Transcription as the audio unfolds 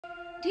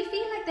Do you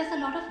feel like there's a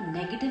lot of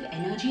negative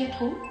energy at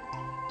home?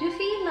 Do you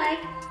feel like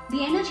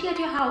the energy at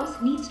your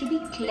house needs to be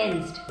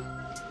cleansed?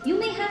 You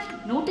may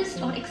have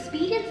noticed or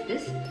experienced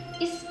this,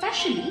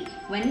 especially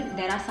when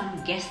there are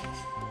some guests.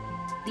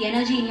 The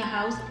energy in your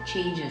house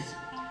changes.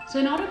 So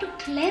in order to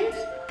cleanse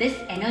this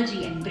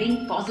energy and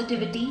bring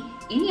positivity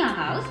in your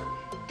house,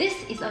 this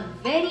is a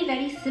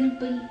very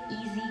simple,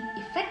 easy,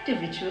 effective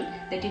ritual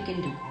that you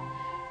can do.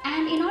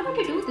 And in order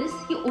to do this,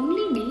 you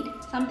only need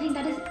something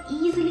that is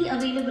easily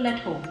available at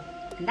home,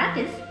 and that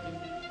is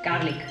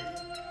garlic.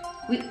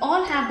 We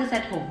all have this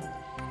at home,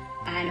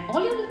 and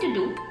all you need to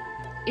do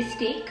is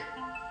take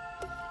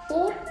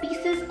 4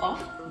 pieces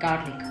of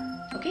garlic,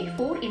 okay,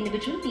 4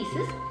 individual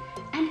pieces,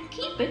 and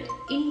keep it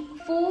in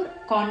 4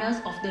 corners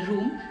of the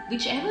room,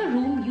 whichever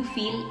room you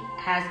feel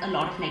has a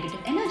lot of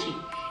negative energy.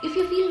 If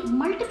you feel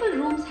multiple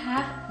rooms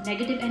have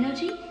negative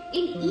energy,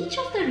 in each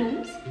of the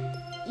rooms,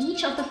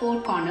 each of the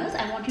 4 corners,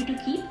 I want you to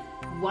keep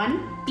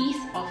 1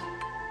 piece of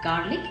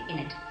garlic in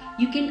it.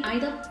 You can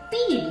either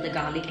peel the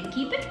garlic and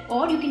keep it,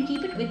 or you can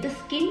keep it with the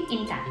skin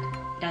intact.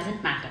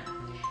 Doesn't matter.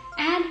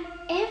 And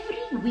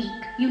every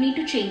week you need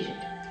to change it.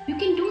 You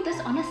can do this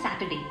on a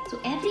Saturday. So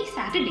every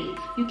Saturday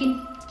you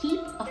can keep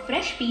a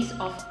fresh piece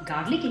of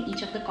garlic in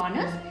each of the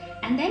corners,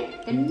 and then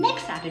the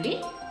next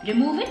Saturday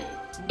remove it,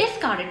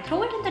 discard it,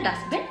 throw it in the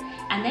dustbin,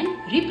 and then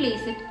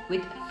replace it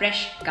with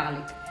fresh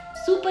garlic.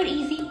 Super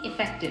easy,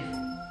 effective.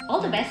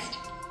 All the best.